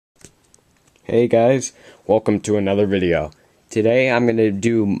Hey guys, welcome to another video. Today I'm going to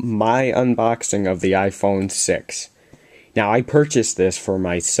do my unboxing of the iPhone 6. Now I purchased this for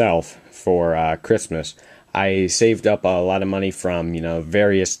myself for Christmas. I saved up a lot of money from,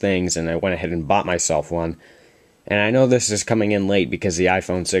 various things, and I went ahead and bought myself one. And I know this is coming in late because the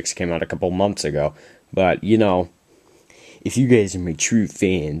iPhone 6 came out a couple months ago, but if you guys are my true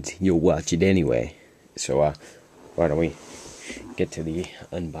fans, you'll watch it anyway. So why don't we get to the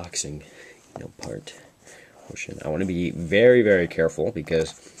unboxing portion. I want to be very, very careful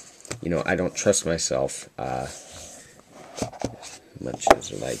because, I don't trust myself as much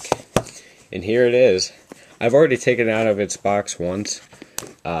as like. And here it is. I've already taken it out of its box once,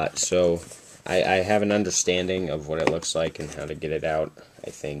 so I have an understanding of what it looks like and how to get it out, I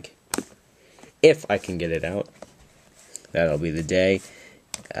think. If I can get it out, that'll be the day.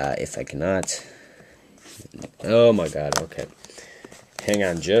 If I cannot, oh my god, okay. Hang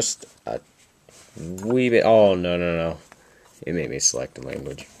on just a wee bit. Oh, no. It made me select the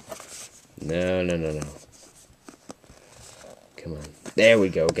language. No. Come on. There we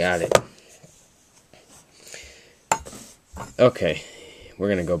go, got it. Okay, we're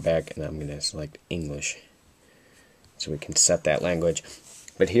going to go back and I'm going to select English so we can set that language.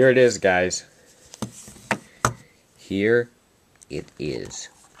 But here it is, guys. Here it is.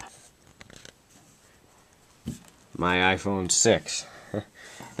 My iPhone 6.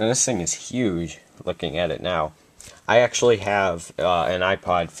 Now this thing is huge, looking at it now. I actually have an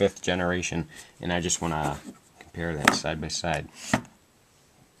iPod 5th generation, and I just want to compare that side by side.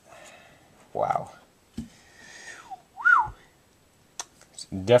 Wow. It's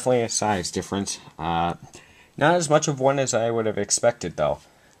definitely a size difference. Not as much of one as I would have expected, though.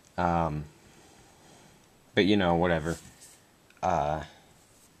 But, whatever.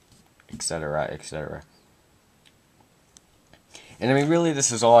 Etc., etc. And I mean, really,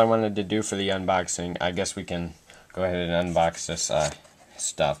 this is all I wanted to do for the unboxing. I guess we can go ahead and unbox this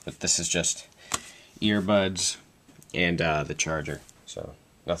stuff. But this is just earbuds and the charger. So,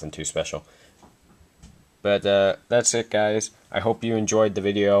 nothing too special. But that's it, guys. I hope you enjoyed the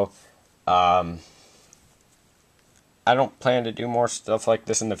video. I don't plan to do more stuff like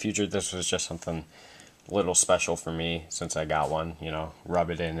this in the future. This was just something a little special for me since I got one. Rub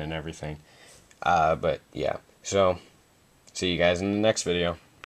it in and everything. But, yeah. So, see you guys in the next video.